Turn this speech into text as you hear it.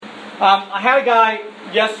I had a guy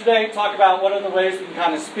yesterday talk about what are the ways we can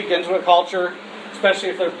kind of speak into a culture, especially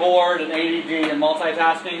if they're bored and ADD and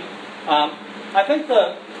multitasking. I think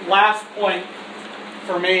the last point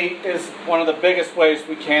for me is one of the biggest ways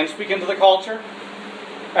we can speak into the culture,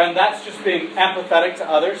 and that's just being empathetic to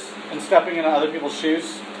others and stepping into other people's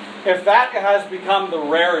shoes. If that has become the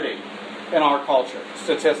rarity in our culture,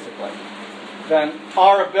 statistically, then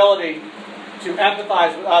our ability to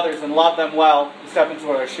empathize with others and love them well and step into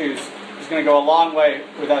their shoes is going to go a long way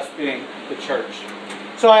with us being the church.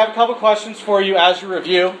 So I have a couple questions for you as you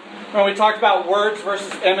review. When we talked about words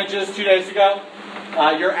versus images 2 days ago,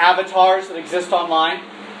 your avatars that exist online,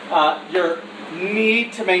 your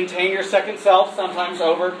need to maintain your second self, sometimes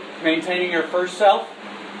over maintaining your first self,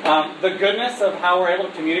 the goodness of how we're able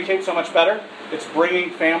to communicate so much better. It's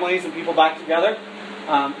bringing families and people back together.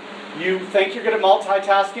 You think you're good at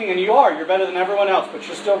multitasking, and you are. You're better than everyone else, but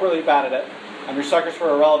you're still really bad at it. And you're suckers for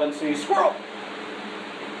irrelevancy. Squirrel!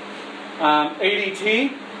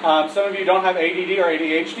 ADT. Some of you don't have ADD or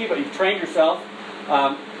ADHD, but you've trained yourself.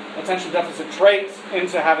 Attention deficit traits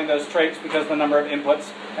into having those traits because of the number of inputs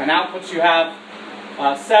and outputs you have.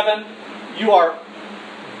 7. You are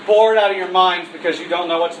bored out of your minds because you don't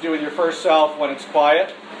know what to do with your first self when it's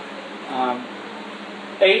quiet.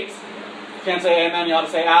 8. Can't say amen, you ought to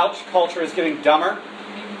say ouch. Culture is getting dumber.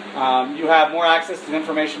 You have more access to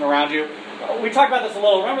information around you. We talked about this a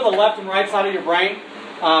little. Remember the left and right side of your brain?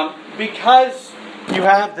 Because you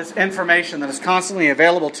have this information that is constantly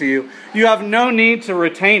available to you, you have no need to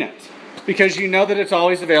retain it because you know that it's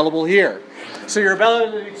always available here. So your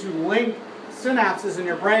ability to link synapses in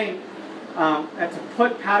your brain and to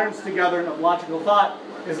put patterns together of logical thought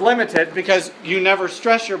is limited because you never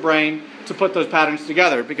stress your brain to put those patterns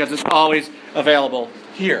together because it's always available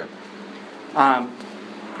here. And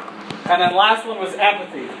then last one was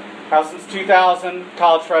empathy. How since 2000,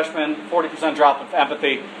 college freshmen, 40% drop of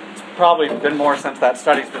empathy. It's probably been more since that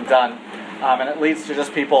study's been done. And it leads to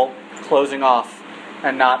just people closing off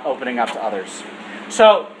and not opening up to others.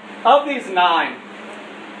 So, of these 9,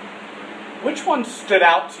 which one stood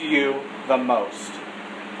out to you the most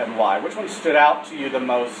and why? Which one stood out to you the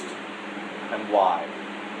most and why?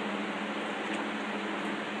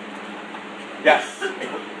 Yes? But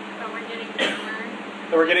we're getting dumber.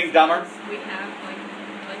 That we're getting dumber? We have, like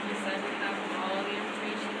you said, we have all the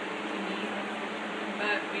information we need,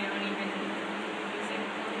 but we don't even use it.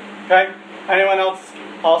 Okay. Anyone else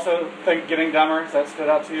also think getting dumber? Has that stood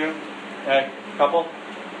out to you? Okay. Couple?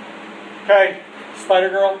 Okay.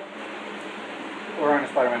 Spider-Girl? We're wearing a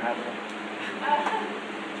Spider-Man hat today.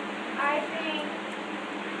 I think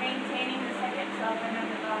maintaining the second self and the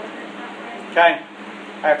God is not right. Okay.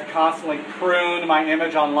 I have to constantly prune my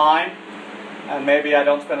image online, and maybe I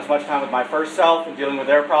don't spend as much time with my first self and dealing with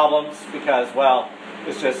their problems because, well,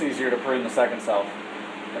 it's just easier to prune the second self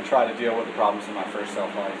and try to deal with the problems in my first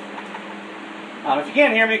self life. If you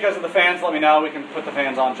can't hear me because of the fans, let me know. We can put the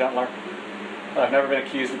fans on gentler. I've never been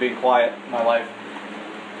accused of being quiet in my life.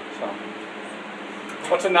 So,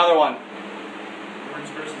 what's another one? Words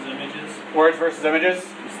versus images. Words versus images?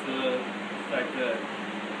 It's the fact that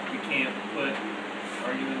we can't put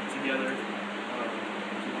arguments together.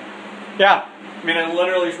 Yeah. I mean, it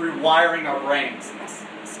literally is rewiring our brains. It's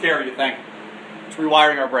scary to think. It's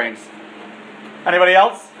rewiring our brains. Anybody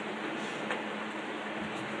else?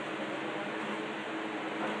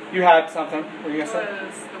 You had something. What were you going to say? It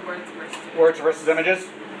was the words versus images. Words versus images.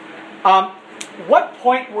 What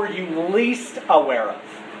point were you least aware of?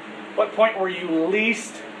 What point were you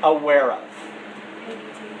least aware of?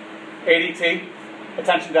 ADT.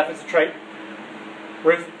 Attention deficit trait.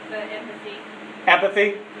 Ruth? The empathy.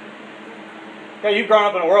 Empathy. Yeah, you've grown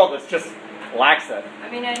up in a world that's just lacks it. I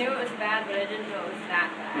mean, I knew it was bad, but I didn't know it was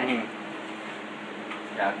that bad.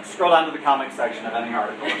 Mm-hmm. Yeah, scroll down to the comic section of any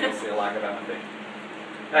article and you'll see a lack of empathy.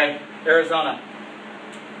 Hey, Arizona.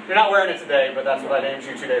 You're not wearing it today, but that's what I named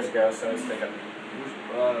you 2 days ago, so it's taken.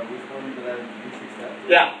 Which one did I usually say?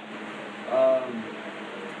 Yeah.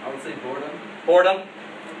 I would say boredom. Boredom.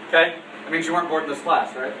 Okay. That means you weren't bored in this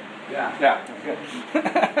class, right? Yeah. Yeah. Good.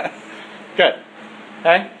 Good.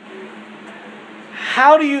 Okay.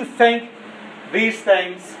 How do you think these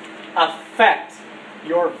things affect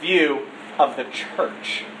your view of the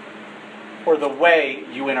church or the way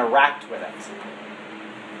you interact with it?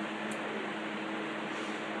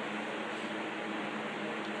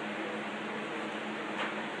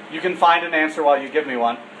 You can find an answer while you give me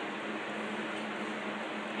one.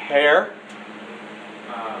 Hair.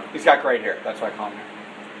 He's got great hair. That's why I call him hair.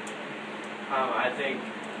 I think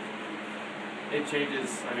it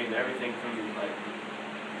changes. I mean, everything from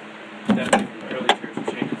definitely from the early church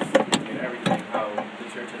changes. I mean, everything how the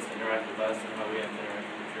church has interacted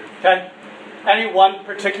Okay? Any one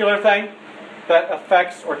particular thing that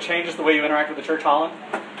affects or changes the way you interact with the church, Holland?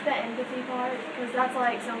 The empathy part, because that's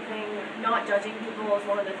like something, not judging people is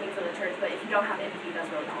one of the things of the church, but if you don't have empathy, that's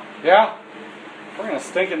really hard. Yeah. We're going to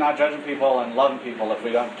stink at not judging people and loving people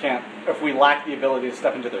if we lack the ability to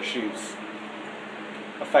step into their shoes.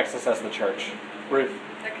 Affects us as the church. Ruth?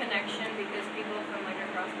 The connection, because people from like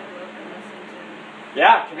across the globe can listen to.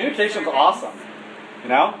 Yeah, communication's awesome. You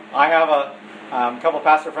know, I have a couple of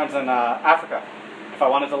pastor friends in Africa. If I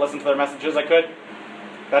wanted to listen to their messages, I could.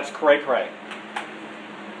 That's cray-cray.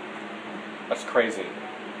 That's crazy.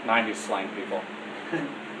 90s slang people.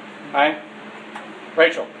 Right?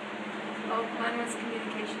 Rachel? Oh, mine was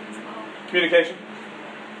communication as well. Communication?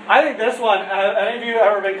 I think this one, any of you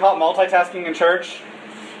ever been caught multitasking in church?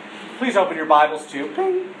 Please open your Bibles to...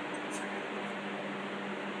 Ping.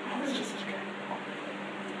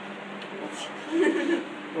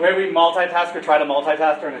 The way we multitask or try to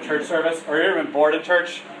multitask during a church service, or you've been bored in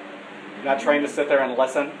church, you're not trained to sit there and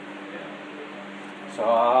listen. So,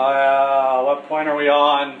 what point are we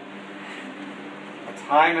on? What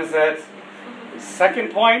time is it?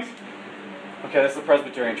 Second point? Okay, this is a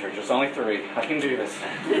Presbyterian church. There's only 3. I can do this.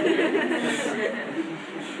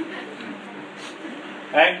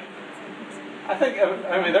 Okay?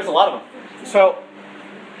 I mean, there's a lot of them. So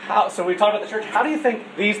we talked about the church. How do you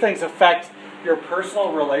think these things affect your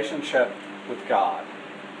personal relationship with God?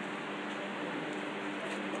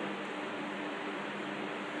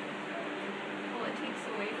 Well, it takes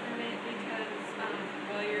away from it because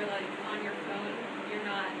while you're like on your phone, you're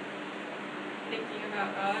not thinking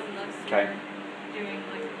about God unless you're doing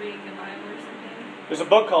like reading the Bible or something. There's a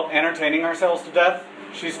book called Entertaining Ourselves to Death.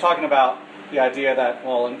 She's talking about the idea that,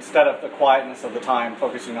 well, instead of the quietness of the time,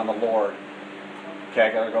 focusing on the Lord. Okay,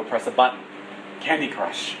 I gotta go press a button. Candy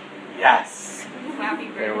Crush. Yes. Flappy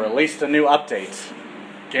They Bird. released a new update.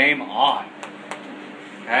 Game on.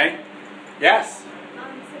 Okay? Yes. Since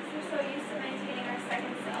we're so used to maintaining our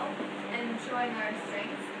second self and showing our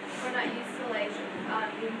strengths, we're not used to like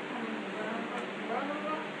being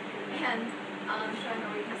vulnerable and showing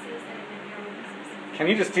our weaknesses and admitting our weaknesses. Can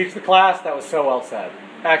you just teach the class? That was so well said.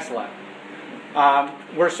 Excellent.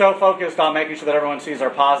 We're so focused on making sure that everyone sees our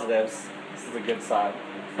positives. This is a good side.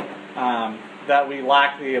 That we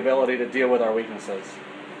lack the ability to deal with our weaknesses.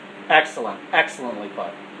 Excellent. Excellently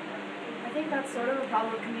put. I think that's sort of a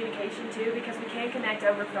problem with communication too, because we can't connect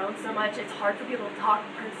over phone so much. It's hard for people to talk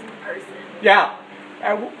person to person. Yeah.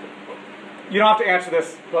 You don't have to answer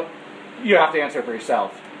this, but you have to answer it for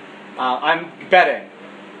yourself. I'm betting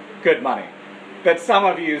good money that some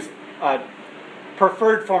of you's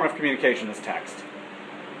preferred form of communication is text.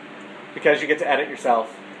 Because you get to edit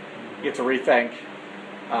yourself, you get to rethink.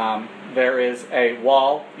 There is a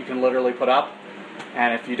wall you can literally put up,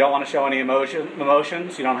 and if you don't want to show any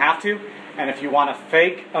emotions, you don't have to. And if you want to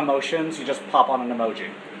fake emotions, you just pop on an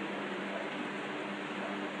emoji.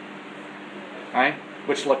 Right?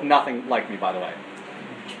 Which look nothing like me, by the way.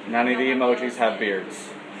 None of the emojis have beards.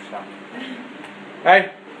 So.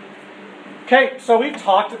 Right? Okay, so we've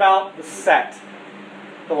talked about the set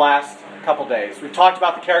the last couple days. We've talked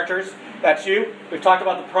about the characters. That's you. We've talked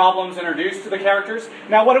about the problems introduced to the characters.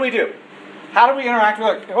 Now, what do? How do we interact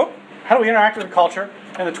with the culture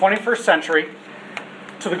in the 21st century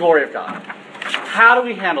to the glory of God? How do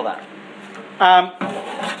we handle that? I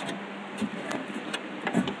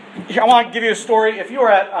want to give you a story. If you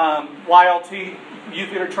were at YLT,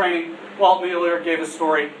 Youth Leader Training, Walt Mueller gave a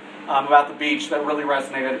story about the beach that really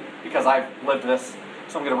resonated because I've lived this,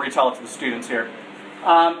 so I'm going to retell it to the students here.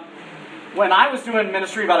 When I was doing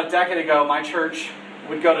ministry about a decade ago, my church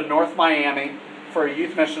would go to North Miami for a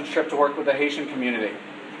youth missions trip to work with the Haitian community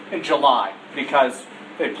in July because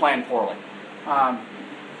they planned poorly.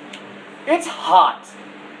 It's hot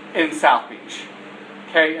in South Beach,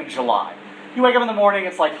 okay, in July. You wake up in the morning,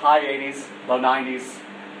 it's like high 80s, low 90s.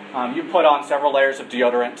 You put on several layers of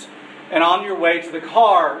deodorant, and on your way to the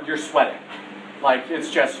car, you're sweating. Like, it's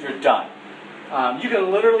just, you're done. You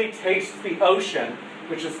can literally taste the ocean,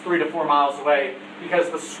 which is 3 to 4 miles away, because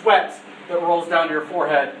the sweat that rolls down your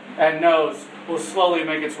forehead and nose will slowly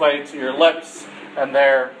make its way to your lips, and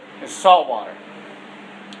there is salt water.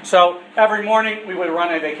 So every morning we would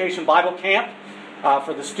run a vacation Bible camp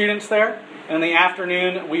for the students there, and in the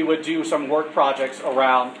afternoon we would do some work projects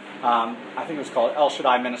around, I think it was called El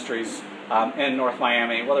Shaddai Ministries in North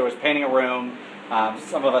Miami, whether it was painting a room,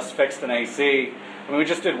 some of us fixed an AC, and we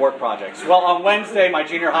just did work projects. Well, on Wednesday, my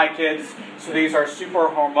junior high kids, so these are super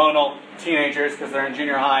hormonal teenagers because they're in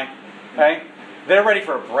junior high, okay? They're ready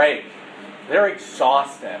for a break. They're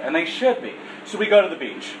exhausted, and they should be. So we go to the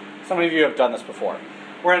beach. Some of you have done this before.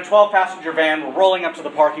 We're in a 12-passenger van. We're rolling up to the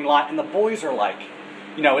parking lot, and the boys are like,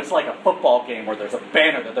 it's like a football game where there's a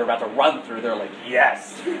banner that they're about to run through. They're like,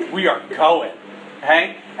 yes, we are going.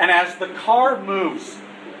 Okay? And as the car moves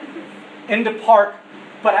into park,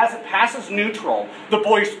 but as it passes neutral, the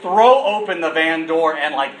boys throw open the van door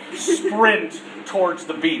and like sprint towards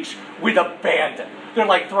the beach with abandon. They're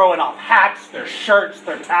like throwing off hats, their shirts,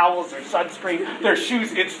 their towels, their sunscreen, their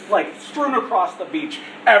shoes. It's like strewn across the beach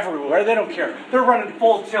everywhere. They don't care. They're running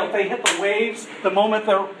full tilt. They hit the waves. The moment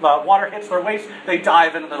the water hits their waist, they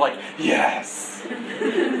dive in and they're like, yes.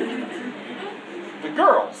 The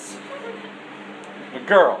girls,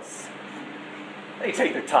 they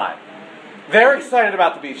take their time. They're excited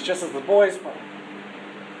about the beach, just as the boys.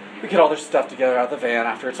 They get all their stuff together out of the van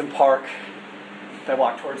after it's in park. They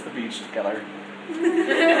walk towards the beach together.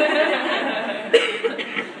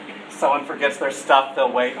 Someone forgets their stuff,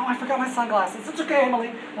 they'll wait. Oh, I forgot my sunglasses. It's okay,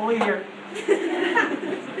 Emily. We'll leave here.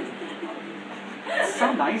 It's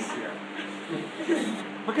so nice here.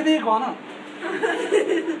 Look at the iguana.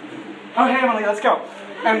 Oh, hey, Emily, let's go.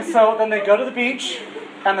 And so then they go to the beach,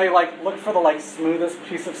 and they look for the smoothest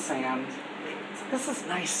piece of sand. This is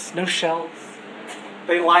nice. No shells.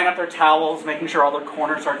 They line up their towels, making sure all their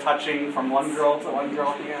corners are touching from one girl to one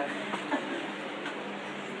girl here.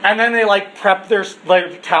 And then they prep their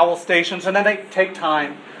towel stations, and then they take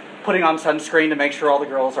time putting on sunscreen to make sure all the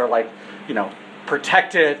girls are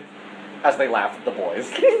protected as they laugh at the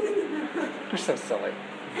boys. They're so silly.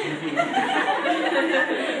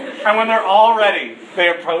 And when they're all ready, they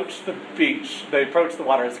approach the beach. They approach the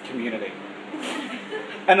water as a community.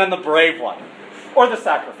 And then the brave one, or the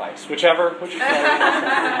sacrifice, whichever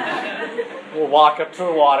will walk up to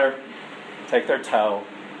the water, take their toe,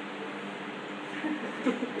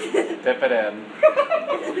 dip it in,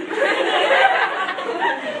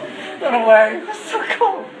 run away. It's so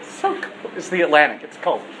cold. So cold. It's the Atlantic. It's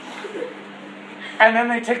cold. And then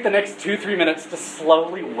they take the next 2-3 minutes to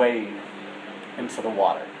slowly wade into the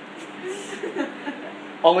water.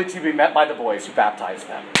 Only to be met by the boys who baptize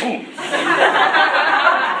them. Boom.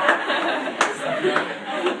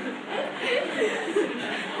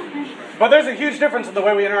 But there's a huge difference in the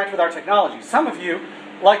way we interact with our technology. Some of you,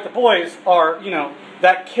 like the boys, are,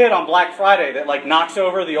 that kid on Black Friday that knocks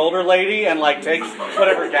over the older lady and takes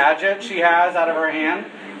whatever gadget she has out of her hand.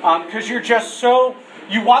 Because you're just so...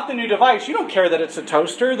 You want the new device. You don't care that it's a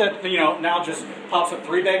toaster that now just pops up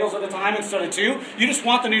 3 bagels at a time instead of 2. You just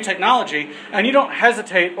want the new technology, and you don't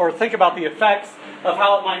hesitate or think about the effects of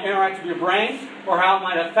how it might interact with your brain or how it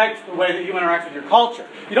might affect the way that you interact with your culture.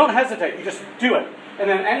 You don't hesitate. You just do it. And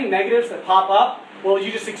then any negatives that pop up, well,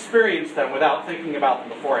 you just experience them without thinking about them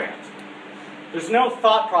beforehand. There's no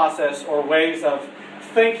thought process or ways of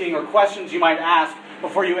thinking or questions you might ask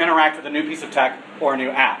before you interact with a new piece of tech or a new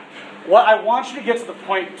app. What I want you to get to the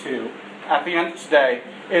point to at the end of today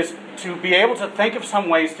is to be able to think of some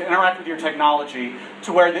ways to interact with your technology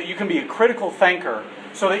to where that you can be a critical thinker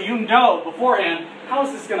so that you know beforehand, how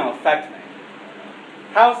is this going to affect me?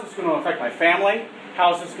 How is this going to affect my family?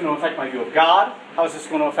 How is this going to affect my view of God? How is this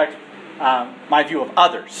going to affect my view of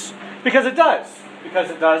others? Because it does. Because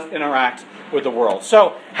it does interact with the world.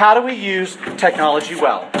 So, how do we use technology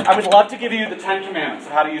well? I would love to give you the 10 commandments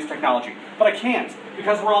of how to use technology, but I can't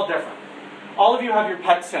because we're all different. All of you have your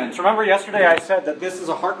pet sins. Remember yesterday I said that this is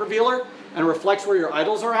a heart revealer and reflects where your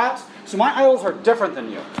idols are at? So my idols are different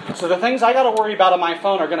than you. So the things I got to worry about on my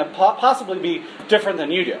phone are going to possibly be different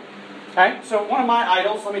than you do. Okay? So one of my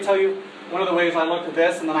idols, let me tell you one of the ways I looked at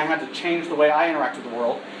this and then I had to change the way I interact with the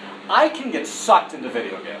world. I can get sucked into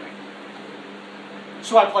video gaming.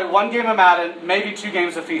 So I play 1 game of Madden, maybe 2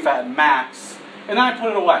 games of FIFA at max, and then I put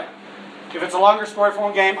it away. If it's a longer story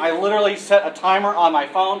form game, I literally set a timer on my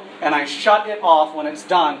phone and I shut it off when it's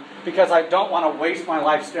done because I don't want to waste my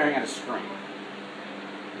life staring at a screen.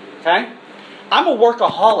 Okay? I'm a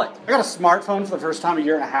workaholic. I got a smartphone for the first time 1.5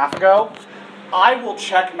 years ago. I will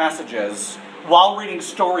check messages while reading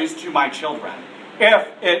stories to my children if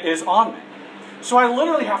it is on me. So I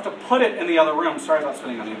literally have to put it in the other room. Sorry about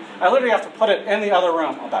spitting on you. I literally have to put it in the other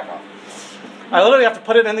room. I'll back off. I literally have to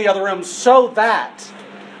put it in the other room so that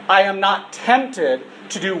I am not tempted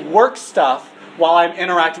to do work stuff while I'm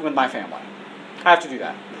interacting with my family. I have to do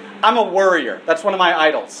that. I'm a worrier. That's one of my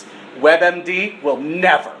idols. WebMD will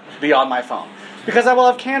never be on my phone because I will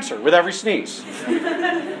have cancer with every sneeze.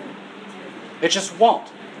 It just won't.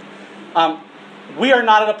 We are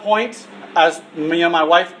not at a point, as me and my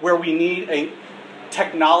wife, where we need a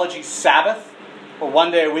technology Sabbath or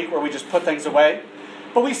 1 day a week where we just put things away.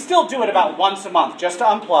 But we still do it about once a month just to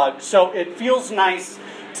unplug so it feels nice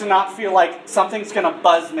to not feel like something's going to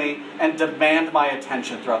buzz me and demand my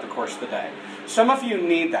attention throughout the course of the day. Some of you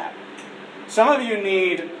need that. Some of you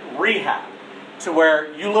need rehab, to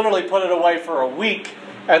where you literally put it away for a week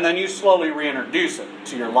and then you slowly reintroduce it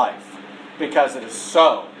to your life because it is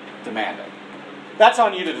so demanding. That's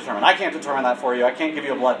on you to determine. I can't determine that for you. I can't give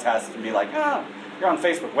you a blood test and be like, oh, you're on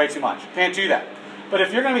Facebook way too much. Can't do that. But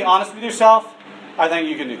if you're going to be honest with yourself, I think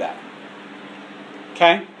you can do that.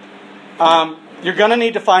 Okay? You're going to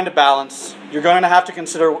need to find a balance. You're going to have to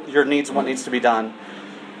consider your needs and what needs to be done.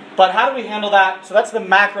 But how do we handle that? So that's the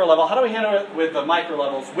macro level. How do we handle it with the micro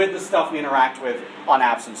levels, with the stuff we interact with on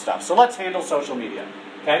apps and stuff? So let's handle social media.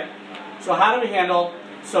 Okay? So how do we handle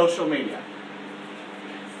social media?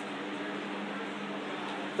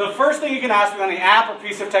 The first thing you can ask with any app or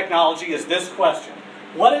piece of technology is this question.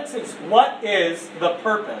 What is the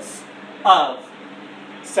purpose of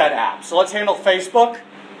said app? So let's handle Facebook.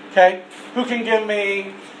 Okay? Who can give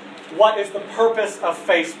me what is the purpose of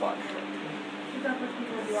Facebook?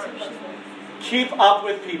 Keep up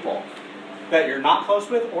with people that you're not close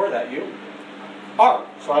with or that you are.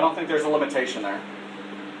 So I don't think there's a limitation there.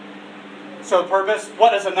 So purpose,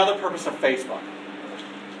 what is another purpose of Facebook?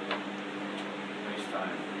 Waste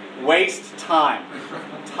time. Waste time.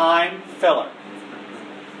 Time filler.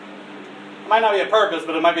 It might not be a purpose,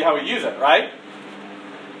 but it might be how we use it, right?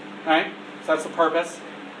 Right? So that's the purpose.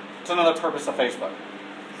 It's another purpose of Facebook.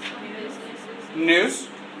 News.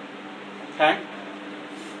 Okay.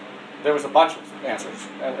 There was a bunch of answers.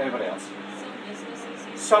 Anybody else?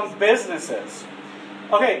 Some businesses.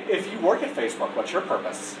 Okay, if you work at Facebook, what's your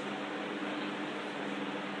purpose?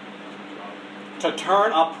 To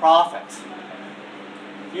turn a profit.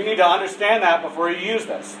 You need to understand that before you use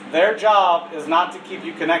this. Their job is not to keep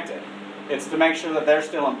you connected. It's to make sure that they're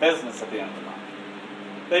still in business at the end of the month.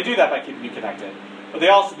 They do that by keeping you connected. But they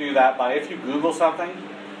also do that by, if you Google something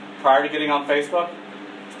prior to getting on Facebook,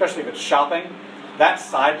 especially if it's shopping, that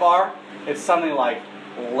sidebar, it's something like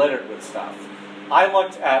littered with stuff. My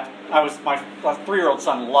 3-year-old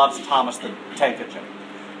son loves Thomas the Tank Engine.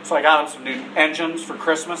 So I got him some new engines for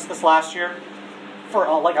Christmas this last year. For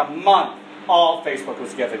like a month, all Facebook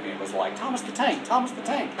was giving me was like, Thomas the Tank, Thomas the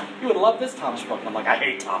Tank. You would love this Thomas book. And I'm like, I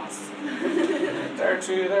hate Thomas. There are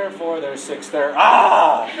 2, there are 4, there are 6, there.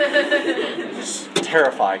 Just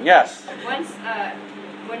terrifying. Yes. Once,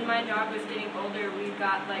 when my dog was getting older, we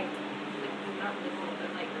got not liquid,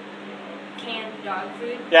 but like canned dog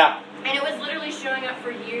food. Yeah. And it was literally showing up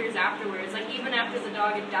for years afterwards. Like even after the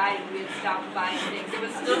dog had died and we had stopped buying things, it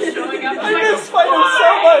was still showing up. I miss Spider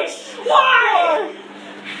so much. Why?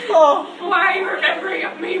 Oh. Why are you remembering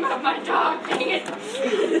of me about my dog? Dang it.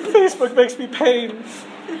 Facebook makes me pain.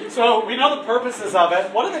 So we know the purposes of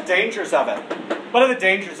it. What are the dangers of it? What are the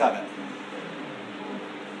dangers of it?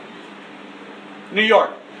 New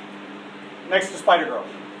York. Next to Spider-Girl.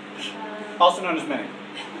 Also known as Minnie.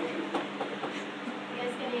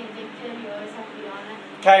 Addicted, you always have to be on it.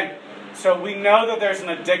 Okay, so we know that there's an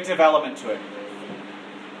addictive element to it.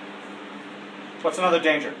 What's another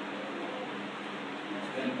danger?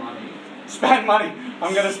 Spend money. Spend money.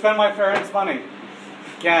 I'm going to spend my parents' money.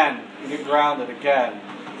 Again. You get grounded again.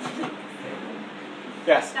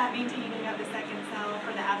 Yes? That maintaining of the second self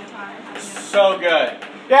or the avatar. So good.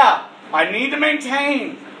 Yeah, I need to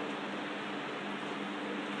maintain.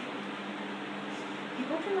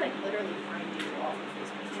 People can literally find you off of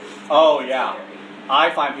Facebook. Oh, yeah.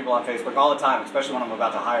 I find people on Facebook all the time, especially when I'm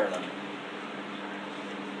about to hire them.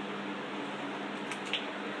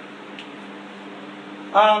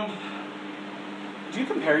 Do you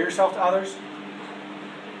compare yourself to others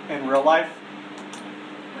in real life?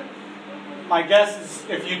 My guess is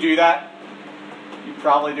if you do that, you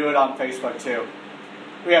probably do it on Facebook too.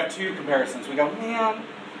 We have 2 comparisons. We go, man,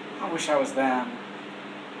 I wish I was them.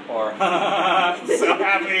 Or, I'm so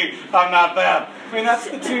happy I'm not them. I mean, that's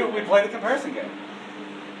the 2. We play the comparison game.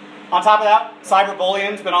 On top of that,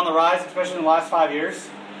 cyberbullying's been on the rise, especially in the last 5 years.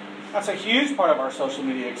 That's a huge part of our social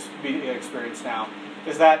media experience now,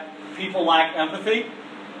 is that people lack empathy,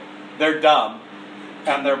 they're dumb,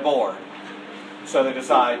 and they're bored. So they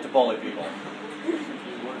decide to bully people.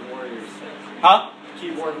 Keyboard warriors. Huh?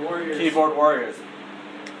 Keyboard warriors. Keyboard warriors.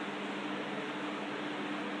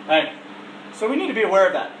 Hey, so we need to be aware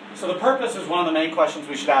of that. So the purpose is one of the main questions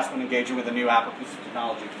we should ask when engaging with a new app or piece of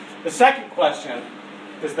technology. The second question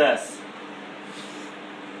is this.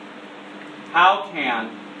 How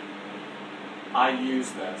can I use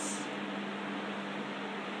this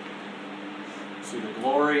to the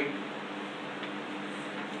glory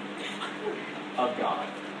of God?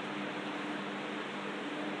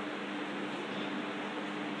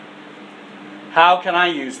 How can I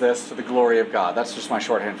use this to the glory of God? That's just my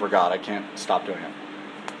shorthand for God. I can't stop doing it.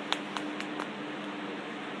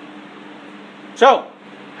 So,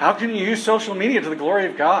 how can you use social media to the glory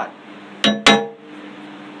of God? There's like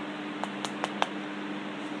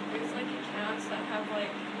accounts that have like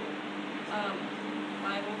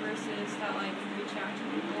Bible verses that like reach out to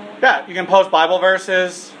people. Yeah, you can post Bible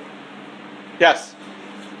verses. Yes.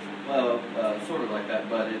 Well, sort of like that,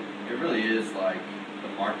 but it really is like the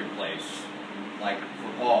marketplace. Like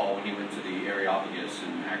for Paul, when he went to the Areopagus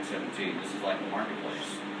in Acts 17, this is like the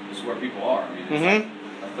marketplace. This is where people are. I mean, it's like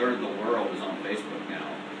a third of the world is on Facebook now.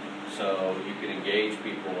 So you can engage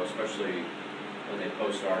people, especially when they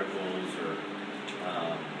post articles or,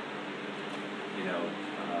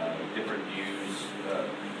 different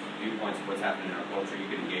viewpoints of what's happening in our culture. You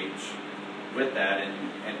can engage with that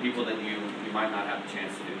and people that you might not have a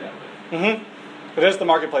chance to do that with. It is the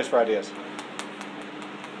marketplace for ideas.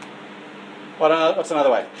 What's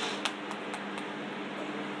another way?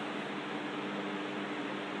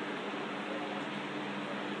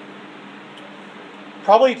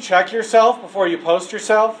 Probably check yourself before you post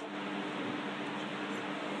yourself.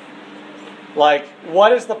 Like,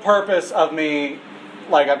 what is the purpose of me?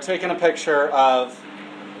 Like, I'm taking a picture of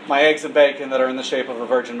my eggs and bacon that are in the shape of a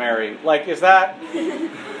Virgin Mary. Like, does that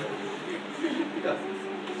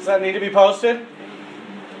need to be posted?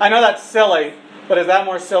 I know that's silly, but is that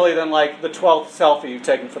more silly than, like, the 12th selfie you've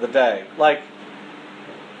taken for the day? Like,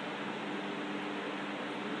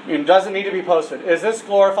 it doesn't need to be posted. Is this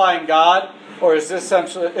glorifying God, or is this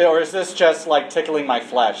just, like, tickling my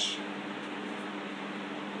flesh?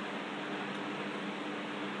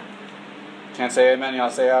 Can't say amen, you ought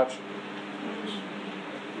to say ouch.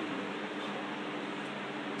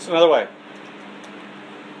 It's another way.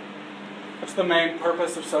 What's the main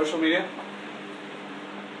purpose of social media?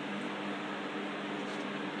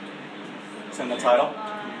 It's in the title.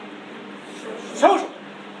 Social.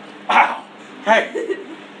 Wow. Hey,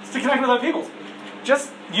 it's to connect with other people.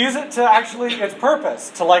 Just use it to actually, its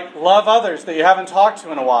purpose, to like love others that you haven't talked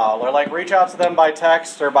to in a while, or like reach out to them by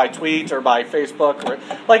text or by tweet or by Facebook, or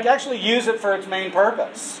like actually use it for its main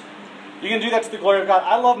purpose. You can do that to the glory of God.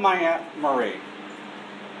 I love my Aunt Marie.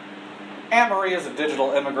 Aunt Marie is a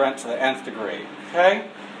digital immigrant to the nth degree, okay?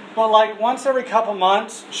 But like once every couple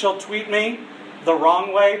months, she'll tweet me the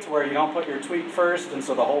wrong way to where you don't put your tweet first and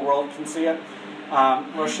so the whole world can see it.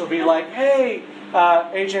 Or she'll be like, hey,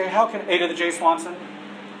 AJ, A to the J Swanson.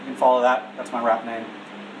 You can follow that. That's my rap name.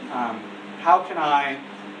 How can I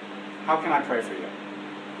pray for you?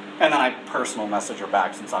 And then I personal message her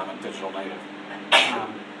back since I'm a digital native.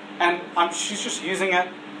 She's just using it,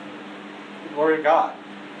 glory to God.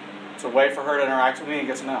 It's a way for her to interact with me and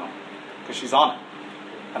get to know. Because she's on it.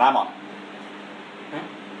 And I'm on it. Okay?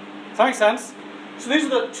 Does that make sense? So these are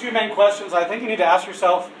the two main questions I think you need to ask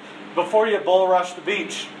yourself before you bull rush the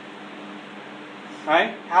beach.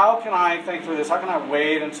 Right? How can I think through this? How can I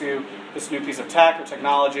wade into this new piece of tech or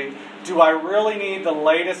technology? Do I really need the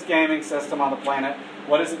latest gaming system on the planet?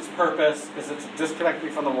 What is its purpose? Is it to disconnect me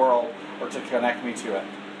from the world or to connect me to it?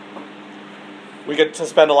 We get to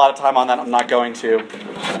spend a lot of time on that. I'm not going to.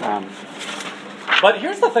 But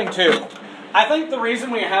here's the thing, too. I think the reason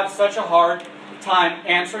we have such a hard time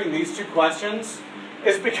answering these two questions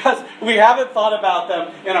is because we haven't thought about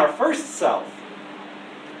them in our first self.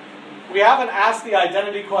 We haven't asked the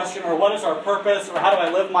identity question, or what is our purpose, or how do I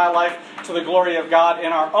live my life to the glory of God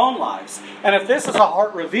in our own lives. And if this is a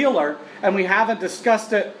heart revealer, and we haven't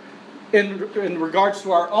discussed it in regards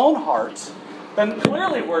to our own hearts, then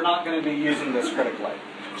clearly we're not going to be using this critically.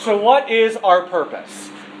 So what is our purpose?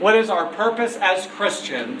 What is our purpose as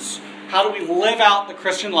Christians? How do we live out the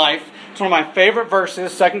Christian life? It's one of my favorite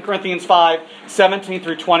verses, 2 Corinthians 5, 17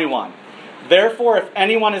 through 21. Therefore, if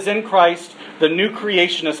anyone is in Christ, the new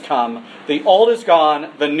creation has come. The old is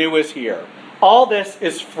gone, the new is here. All this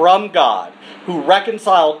is from God, who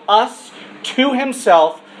reconciled us to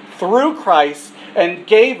himself through Christ and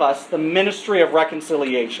gave us the ministry of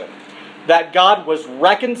reconciliation. That God was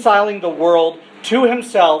reconciling the world to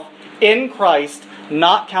himself in Christ,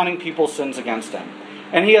 not counting people's sins against him.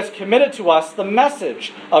 And he has committed to us the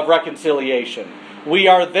message of reconciliation. We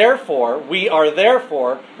are therefore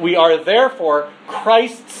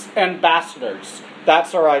Christ's ambassadors.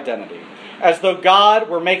 That's our identity. As though God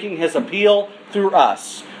were making his appeal through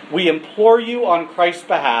us, we implore you on Christ's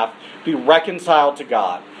behalf, be reconciled to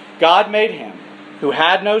God. God made him, who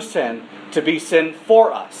had no sin, to be sin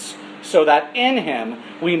for us, so that in him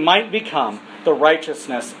we might become the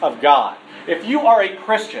righteousness of God. If you are a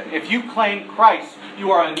Christian, if you claim Christ,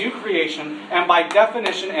 you are a new creation, and by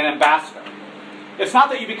definition, an ambassador. It's not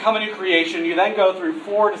that you become a new creation, you then go through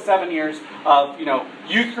 4 to 7 years of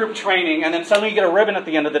youth group training, and then suddenly you get a ribbon at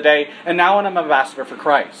the end of the day, and now I'm an ambassador for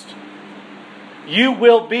Christ. You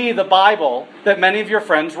will be the Bible that many of your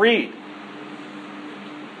friends read.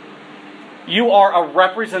 You are a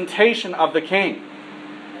representation of the King.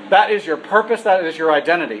 That is your purpose, that is your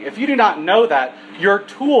identity. If you do not know that, your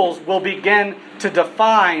tools will begin to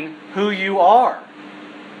define who you are.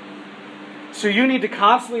 So you need to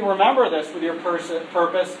constantly remember this with your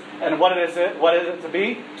purpose and what is it to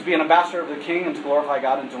be? To be an ambassador of the King and to glorify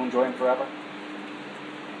God and to enjoy Him forever.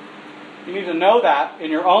 You need to know that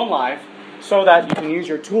in your own life so that you can use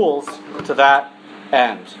your tools to that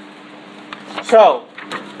end. So,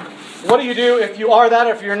 what do you do if you are that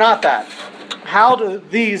or if you're not that? How do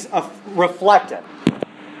these reflect it?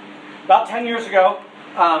 About 10 years ago,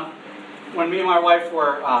 when me and my wife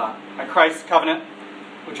were at Christ's Covenant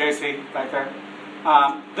with JC back there,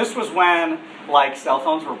 this was when cell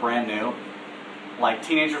phones were brand new.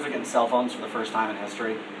 Teenagers were getting cell phones for the first time in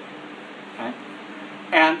history. Okay?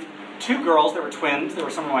 And two girls, they were twins, they were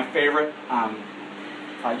some of my favorite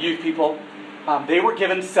youth people. They were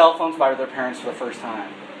given cell phones by their parents for the first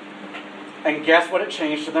time. And guess what it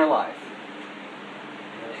changed in their life?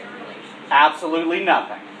 Absolutely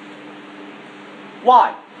nothing.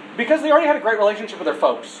 Why? Because they already had a great relationship with their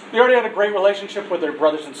folks. They already had a great relationship with their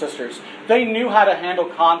brothers and sisters. They knew how to handle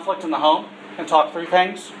conflict in the home and talk through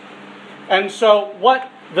things. And so what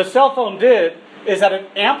the cell phone did is that it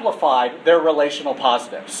amplified their relational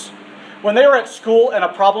positives. When they were at school and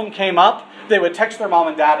a problem came up, they would text their mom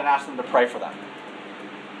and dad and ask them to pray for them.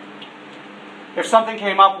 If something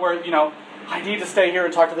came up where, I need to stay here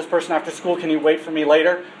and talk to this person after school, can you wait for me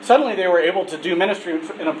later? Suddenly they were able to do ministry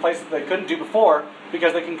in a place that they couldn't do before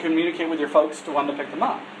because they can communicate with your folks to want to pick them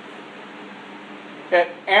up. It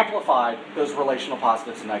amplified those relational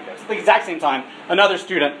positives and negatives. At the exact same time, another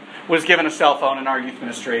student was given a cell phone in our youth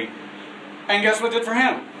ministry. And guess what it did for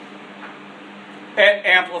him? It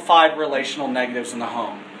amplified relational negatives in the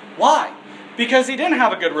home. Why? Because he didn't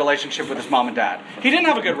have a good relationship with his mom and dad. He didn't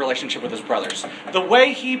have a good relationship with his brothers. The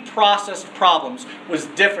way he processed problems was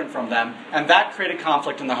different from them, and that created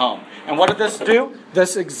conflict in the home. And what did this do?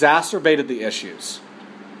 This exacerbated the issues.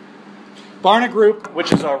 Barna Group,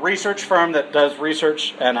 which is a research firm that does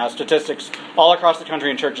research and statistics all across the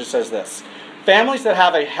country in churches, says this: families that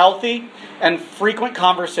have a healthy and frequent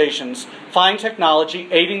conversations find technology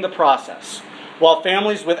aiding the process, while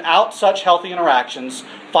families without such healthy interactions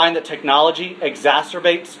find that technology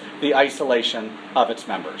exacerbates the isolation of its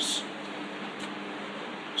members.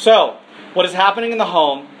 So, what is happening in the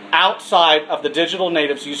home outside of the digital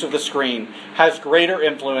native's use of the screen has greater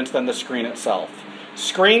influence than the screen itself.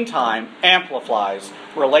 Screen time amplifies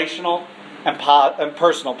relational and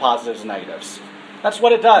personal positives and negatives. That's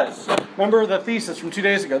what it does. Remember the thesis from 2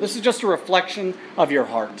 days ago. This is just a reflection of your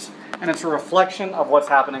heart. And it's a reflection of what's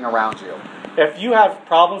happening around you. If you have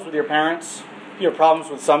problems with your parents, if you have problems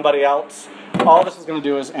with somebody else, all this is going to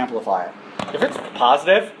do is amplify it. If it's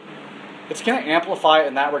positive, it's going to amplify it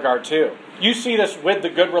in that regard too. You see this with the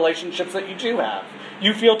good relationships that you do have.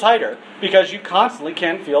 You feel tighter because you constantly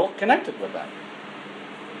can feel connected with them.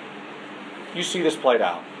 You see this played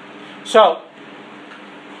out. So,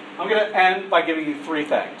 I'm going to end by giving you 3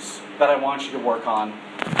 things that I want you to work on,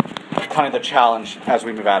 kind of the challenge as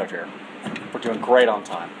we move out of here. We're doing great on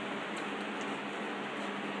time.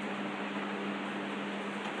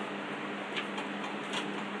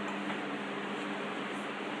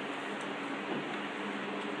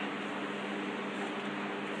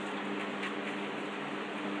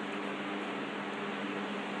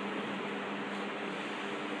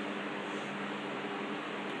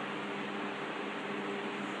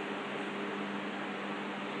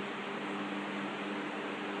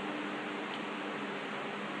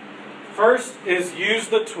 First is use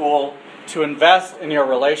the tool to invest in your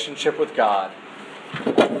relationship with God.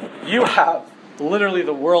 You have literally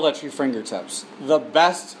the world at your fingertips. The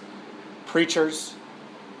best preachers,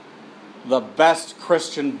 the best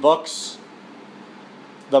Christian books,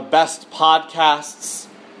 the best podcasts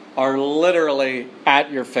are literally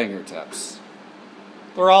at your fingertips.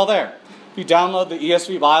 They're all there. If you download the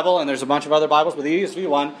ESV Bible, and there's a bunch of other Bibles, but the ESV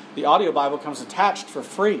one, the audio Bible comes attached for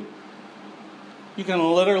free. You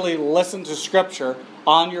can literally listen to Scripture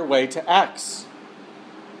on your way to X.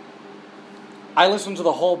 I listened to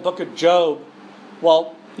the whole book of Job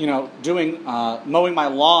while, doing mowing my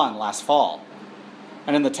lawn last fall.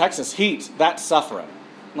 And in the Texas heat, that's suffering.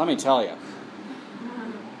 Let me tell you.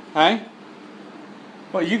 Hey?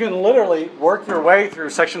 Well, you can literally work your way through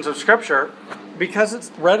sections of Scripture because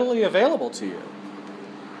it's readily available to you.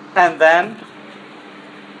 And then,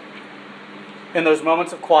 in those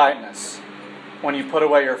moments of quietness, when you put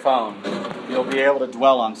away your phone, you'll be able to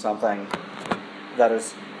dwell on something that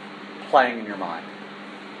is playing in your mind.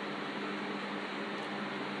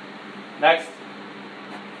 Next.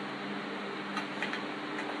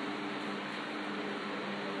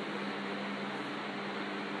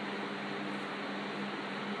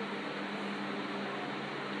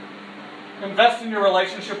 Invest in your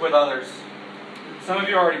relationship with others. Some of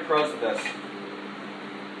you are already pros at this.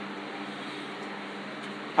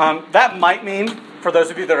 That might mean, for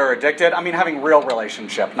those of you that are addicted, I mean having real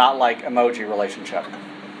relationship, not like emoji relationship.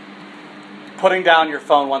 Putting down your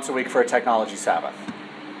phone once a week for a technology Sabbath.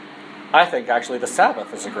 I think actually the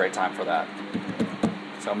Sabbath is a great time for that.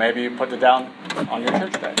 So maybe you put it down on your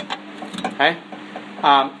church day. Okay?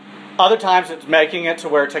 Other times it's making it to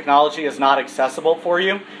where technology is not accessible for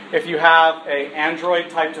you. If you have an Android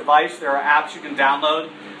type device, there are apps you can download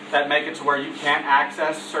that make it to where you can't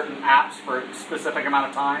access certain apps for a specific amount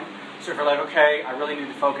of time. So if you're like, okay, I really need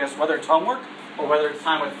to focus, whether it's homework or whether it's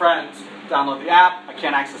time with friends, download the app. I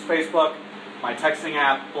can't access Facebook, my texting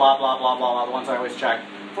app, blah, blah, blah, blah, blah, the ones I always check,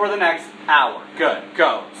 for the next hour. Good,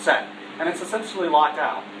 go, set. And it's essentially locked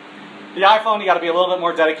out. The iPhone, you got to be a little bit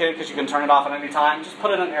more dedicated because you can turn it off at any time. Just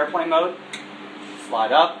put it in airplane mode,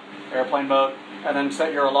 slide up, airplane mode, and then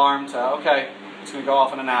set your alarm to, okay, it's going to go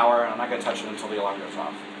off in an hour, and I'm not going to touch it until the alarm goes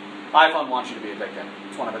off. iPhone wants you to be addicted.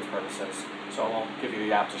 It's one of its purposes. So it won't give you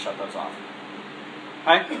the app to shut those off.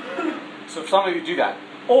 Right? So some of you do that.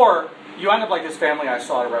 Or you end up like this family I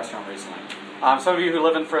saw at a restaurant recently. Some of you who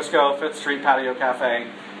live in Frisco, 5th Street Patio Cafe,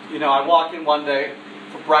 you know, I walk in one day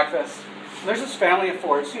for breakfast. There's this family of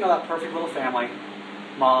four. It's, you know, that perfect little family.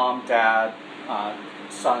 Mom, dad,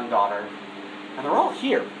 son, daughter. And they're all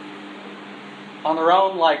here on their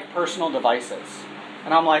own, like, personal devices.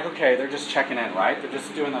 And I'm like, okay, they're just checking in, right? They're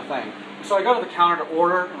just doing their thing. So I go to the counter to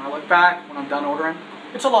order, and I look back when I'm done ordering.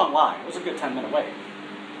 It's a long line. It was a good 10-minute wait.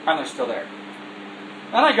 And they're still there.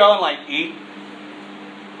 Then I go and, like, eat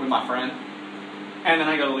with my friend. And then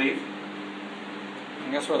I go to leave.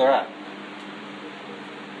 And guess where they're at?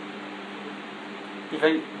 You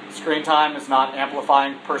think screen time is not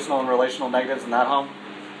amplifying personal and relational negatives in that home?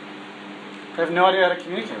 They have no idea how to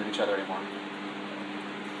communicate with each other anymore.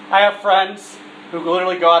 I have friends who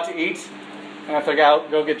literally go out to eat, and if they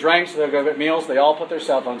go get drinks, they'll go get meals, they all put their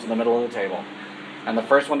cell phones in the middle of the table. And the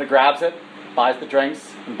first one that grabs it buys the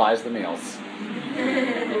drinks and buys the meals.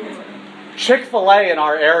 Chick-fil-A in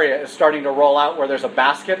our area is starting to roll out where there's a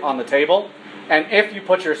basket on the table, and if you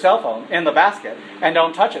put your cell phone in the basket and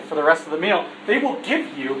don't touch it for the rest of the meal, they will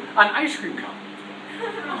give you an ice cream cone.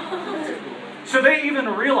 So they even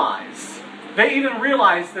realize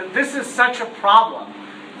that this is such a problem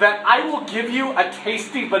that I will give you a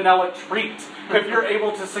tasty vanilla treat if you're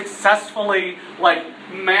able to successfully, like,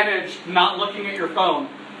 manage not looking at your phone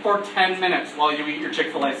for 10 minutes while you eat your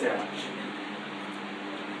Chick-fil-A sandwich.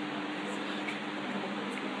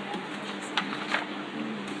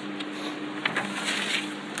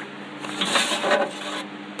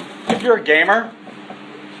 If you're a gamer,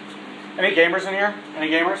 any gamers in here? Any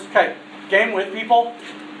gamers? Okay, game with people.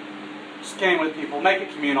 Just game with people. Make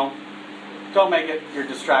it communal. Don't make it your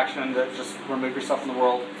distraction to just remove yourself from the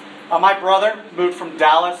world. My brother moved from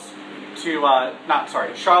Charlotte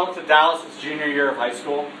to Dallas his junior year of high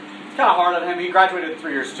school. It's kind of hard on him. He graduated in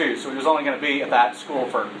 3 years too, so he was only going to be at that school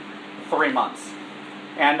for 3 months.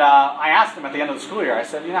 And I asked him at the end of the school year, I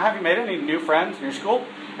said, have you made any new friends in your school?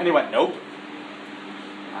 And he went, nope.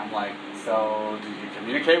 I'm like, so did you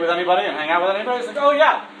communicate with anybody and hang out with anybody? He's like, oh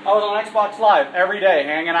yeah, I was on Xbox Live every day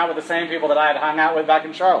hanging out with the same people that I had hung out with back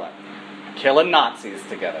in Charlotte. Killing Nazis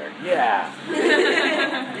together. Yeah.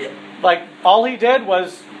 Like, all he did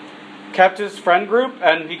was kept his friend group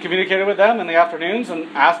and he communicated with them in the afternoons and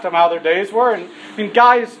asked them how their days were. And I mean,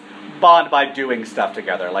 guys bond by doing stuff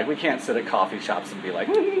together. Like, we can't sit at coffee shops and be like,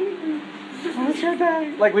 what's your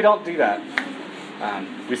day? Like, we don't do that.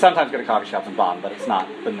 We sometimes go to coffee shops and bond, but it's not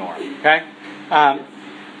the norm, okay?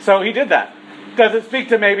 So he did that. Does it speak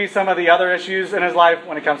to maybe some of the other issues in his life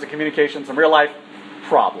when it comes to communication, some real life?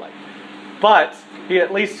 Probably. But he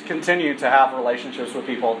at least continued to have relationships with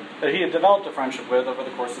people that he had developed a friendship with over the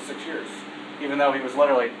course of 6 years, even though he was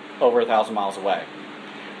literally over 1,000 miles away.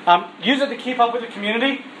 Use it to keep up with the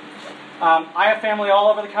community. I have family all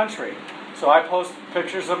over the country, so I post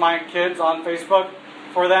pictures of my kids on Facebook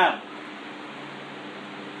for them.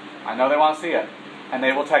 I know they want to see it, and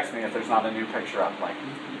they will text me if there's not a new picture up, like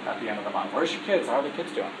at the end of the month. Where's your kids? How are the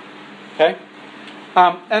kids doing? Okay?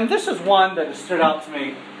 And this is one that has stood out to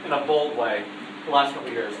me in a bold way the last couple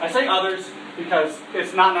of years. I say others because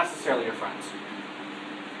it's not necessarily your friends.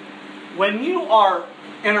 When you are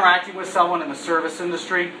interacting with someone in the service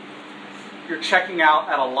industry, you're checking out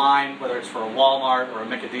at a line, whether it's for a Walmart or a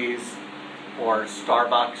Mickey D's or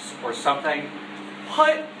Starbucks or something,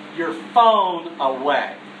 put your phone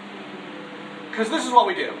away. Because this is what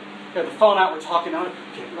we do. We have the phone out, we're talking, okay,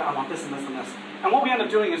 I want this and this and this. And what we end up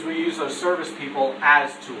doing is we use those service people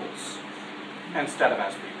as tools instead of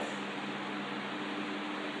as people.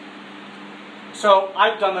 So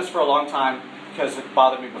I've done this for a long time because it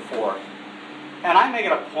bothered me before. And I make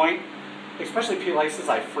it a point, especially places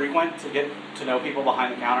I frequent, to get to know people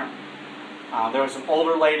behind the counter. There was an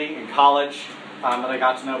older lady in college that I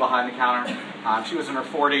got to know behind the counter. She was in her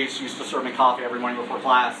 40s. She used to serve me coffee every morning before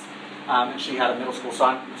class. And she had a middle school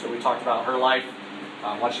son, so we talked about her life,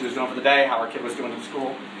 what she was doing for the day, how her kid was doing in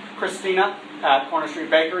school. Christina at Corner Street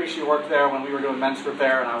Bakery, she worked there when we were doing men's group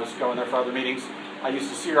there, and I was going there for other meetings. I used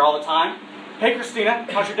to see her all the time. Hey Christina,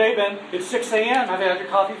 how's your day been? It's 6 a.m. Have you had your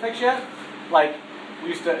coffee fix yet? Like, we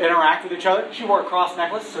used to interact with each other. She wore a cross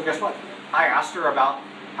necklace, so guess what? I asked her about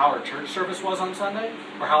how her church service was on Sunday,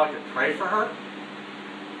 or how I could pray for her,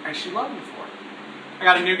 and she loved me for it. I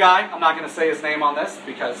got a new guy. I'm not going to say his name on this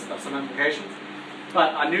because of some implications.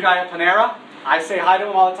 But a new guy at Panera. I say hi to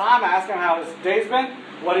him all the time. I ask him how his day's been,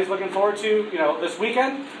 what he's looking forward to, this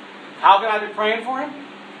weekend. How can I be praying for him?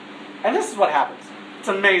 And this is what happens. It's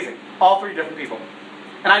amazing. All three different people.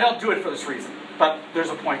 And I don't do it for this reason. But there's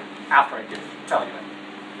a point after I tell you it.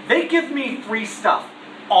 They give me free stuff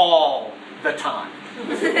all the time.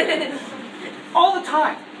 All the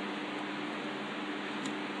time.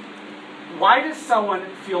 Why does someone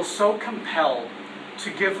feel so compelled to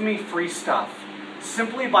give me free stuff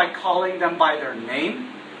simply by calling them by their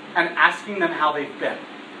name and asking them how they've been?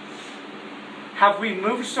 Have we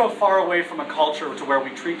moved so far away from a culture to where we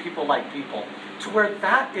treat people like people, to where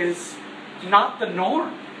that is not the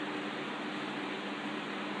norm?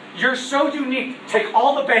 You're so unique. Take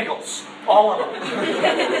all the bagels. All of them.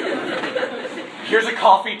 Here's a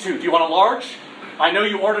coffee too. Do you want a large? I know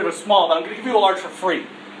you ordered a small, but I'm going to give you a large for free.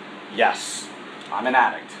 Yes, I'm an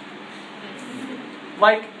addict.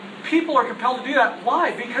 Like, people are compelled to do that.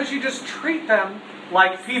 Why? Because you just treat them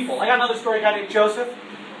like people. I got another story, a guy named Joseph.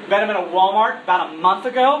 Met him in a Walmart about a month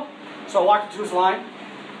ago. So I walked into his line,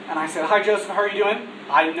 and I said, "Hi, Joseph, how are you doing?"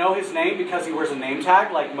 I know his name because he wears a name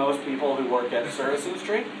tag, like most people who work at the service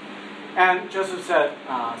industry. And Joseph said,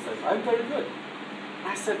 "I'm very good." And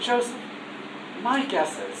I said, "Joseph, my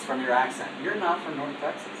guess is, from your accent, you're not from North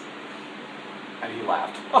Texas." And he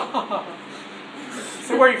laughed.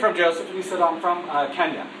 So where are you from, Joseph? And he said, "I'm from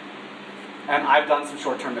Kenya. And I've done some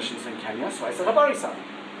short-term missions in Kenya." So I said, "Habari-san."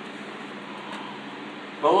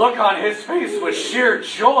 The look on his face was sheer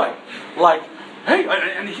joy. Like, hey,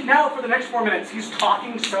 and now for the next 4 minutes, he's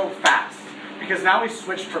talking so fast. Because now he's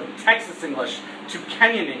switched from Texas English to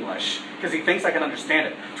Kenyan English. Because he thinks I can understand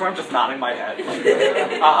it. So I'm just nodding my head.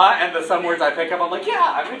 And some words I pick up, I'm like,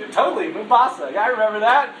 yeah, I mean, totally, Mombasa. Yeah, I remember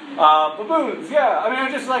that. Baboons, yeah. I mean,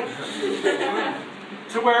 I'm just like,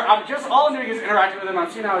 to where all I'm doing is interacting with him.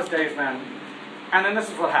 I'm seeing how his day's been. And then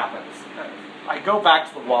this is what happens. I go back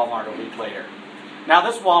to the Walmart a week later. Now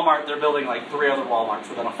this Walmart, they're building like 3 other Walmarts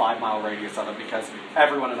within a 5-mile radius of it because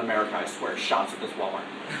everyone in America, I swear, shops at this Walmart.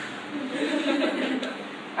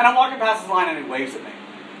 And I'm walking past his line and he waves at me.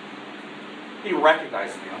 He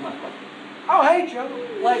recognizes me. I'm like, "Oh, hey, Joe."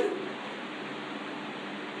 Like,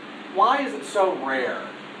 why is it so rare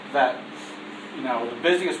that, the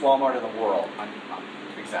busiest Walmart in the world, I'm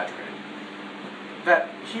exaggerating, that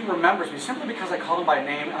he remembers me simply because I called him by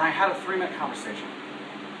name and I had a 3-minute conversation?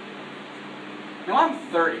 Now, I'm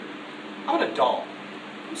 30. I'm an adult.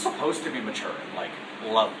 I'm supposed to be mature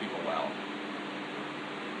and, love people well.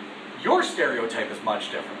 Your stereotype is much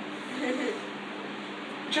different. It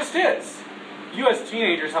just is. You as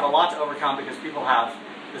teenagers have a lot to overcome because people have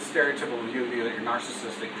this stereotypical view of you that you're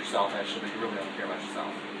narcissistic, you're selfish, and that you really don't care about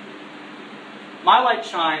yourself. My light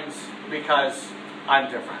shines because I'm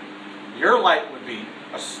different. Your light would be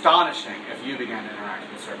astonishing if you began to interact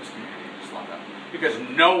with the service community and just love them. Because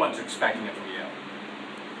no one's expecting it from you.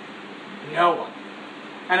 No one.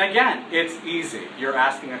 And again, it's easy. You're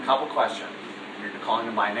asking a couple questions. You're calling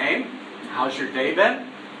them by name. How's your day been?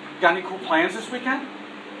 Got any cool plans this weekend?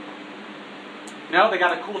 No, they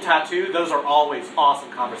got a cool tattoo. Those are always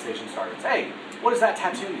awesome conversation starters. Hey, what does that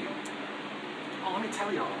tattoo mean? Oh, let me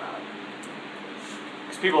tell you all about it.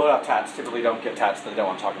 Because people who have tats typically don't get tats that they don't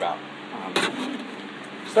want to talk about.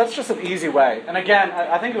 So that's just an easy way. And again,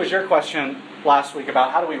 I think it was your question last week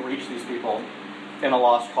about how do we reach these people in a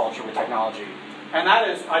lost culture with technology. And that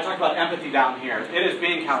is, I talked about empathy down here. It is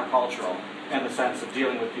being countercultural in the sense of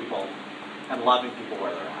dealing with people and loving people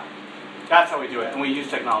where they're at. That's how we do it, and we use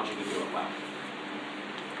technology to do it well.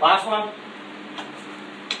 Last one.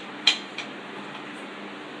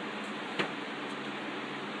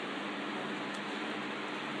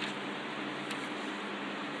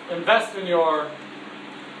 Invest in your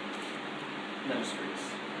Ministries.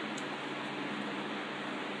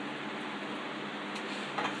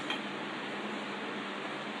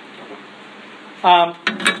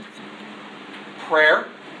 Prayer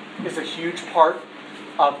is a huge part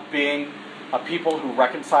of being a people who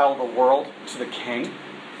reconcile the world to the King.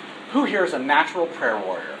 Who here is a natural prayer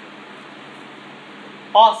warrior?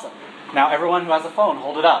 Awesome. Now everyone who has a phone,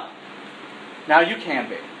 hold it up. Now you can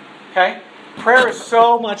be. Okay? Prayer is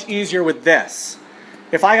so much easier with this.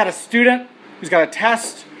 If I got a student who's got a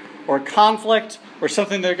test or a conflict or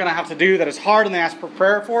something they're going to have to do that is hard and they ask for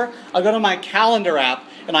prayer for, I'll go to my calendar app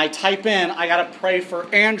and I type in, I got to pray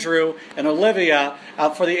for Andrew and Olivia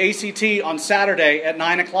for the ACT on Saturday at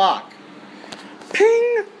 9 o'clock.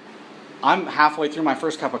 Ping! I'm halfway through my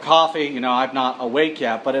first cup of coffee. I'm not awake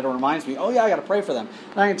yet, but it reminds me, oh yeah, I got to pray for them.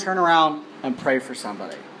 And I can turn around and pray for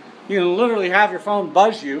somebody. You can literally have your phone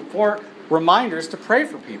buzz you for reminders to pray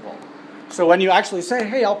for people. So when you actually say,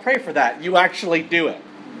 hey, I'll pray for that, you actually do it.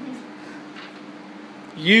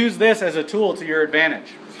 Use this as a tool to your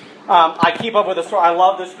advantage. I keep up with the story. I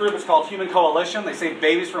love this group. It's called Human Coalition. They save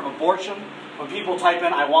babies from abortion. When people type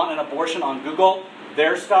in, I want an abortion on Google,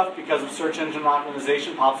 their stuff, because of search engine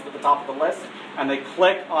optimization, pops up at the top of the list. And they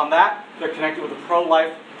click on that. They're connected with a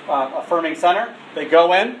pro-life affirming center. They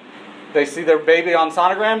go in. They see their baby on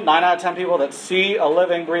sonogram. 9 out of 10 people that see a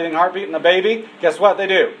living, breathing heartbeat in a baby, guess what they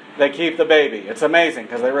do? They keep the baby. It's amazing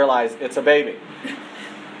because they realize it's a baby.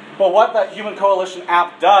 But what that Human Coalition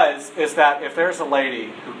app does is that if there's a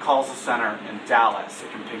lady who calls the center in Dallas,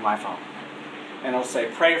 it can ping my phone. And it'll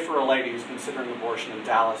say, pray for a lady who's considering abortion in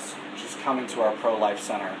Dallas. She's coming to our pro-life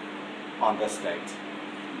center on this date.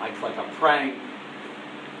 I click on praying,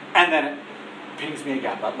 and then it pings me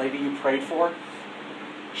again. That lady you prayed for,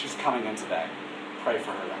 she's coming in today. Pray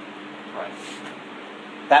for her then. Pray.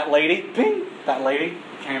 That lady, ping, that lady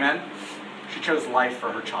who came in, she chose life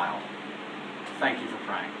for her child. Thank you for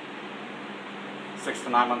praying. 6 to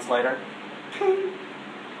 9 months later, ping,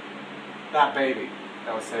 that baby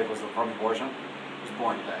that was saved from abortion was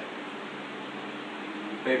born today.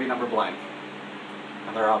 Baby number blank.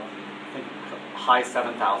 And they're up, I think, high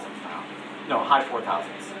 7,000s now. No, high 4,000s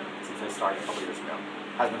since they started a couple years ago.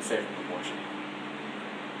 Has been saved from abortion.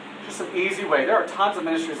 Just an easy way. There are tons of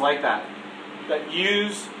ministries like that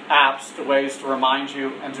use apps to ways to remind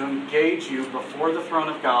you and to engage you before the throne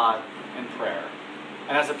of God in prayer.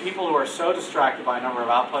 And as a people who are so distracted by a number of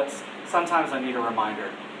outputs, sometimes I need a reminder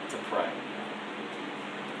to pray.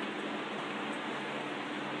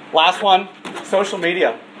 Last one, social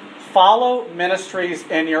media. Follow ministries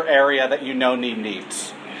in your area that you know need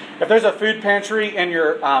needs. If there's a food pantry in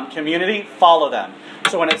your community, follow them.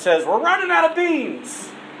 So when it says, we're running out of beans,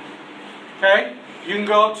 okay, you can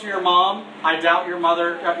go up to your mom. I doubt your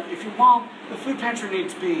mother, if your mom, the food pantry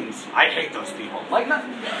needs beans. I hate those people.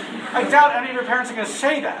 I doubt any of your parents are going to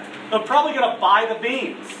say that. They're probably going to buy the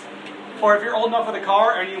beans. Or if you're old enough for the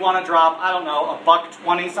car and you want to drop, I don't know,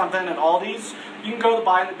 $1.20 something at Aldi's, you can go to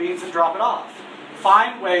buy the beans and drop it off.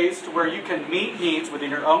 Find ways to where you can meet needs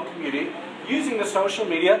within your own community using the social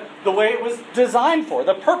media the way it was designed for,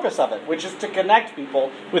 the purpose of it, which is to connect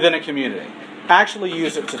people within a community. Actually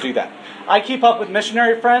use it to do that. I keep up with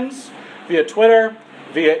missionary friends via Twitter,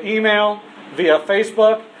 via email, via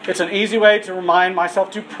Facebook. It's an easy way to remind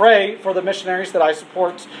myself to pray for the missionaries that I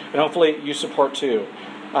support, and hopefully you support too.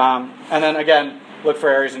 And then again, look for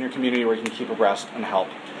areas in your community where you can keep abreast and help.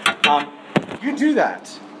 You do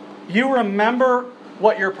that. You remember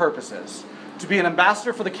what your purpose is, to be an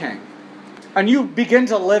ambassador for the King. And you begin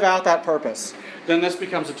to live out that purpose. Then this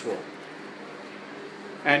becomes a tool.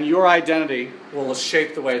 And your identity will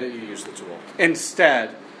shape the way that you use the tool,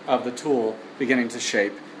 instead of the tool beginning to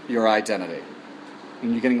shape your identity.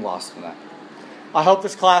 And you're getting lost in that. I hope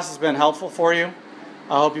this class has been helpful for you.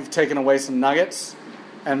 I hope you've taken away some nuggets.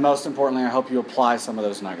 And most importantly, I hope you apply some of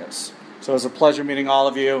those nuggets. So it was a pleasure meeting all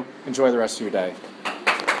of you. Enjoy the rest of your day.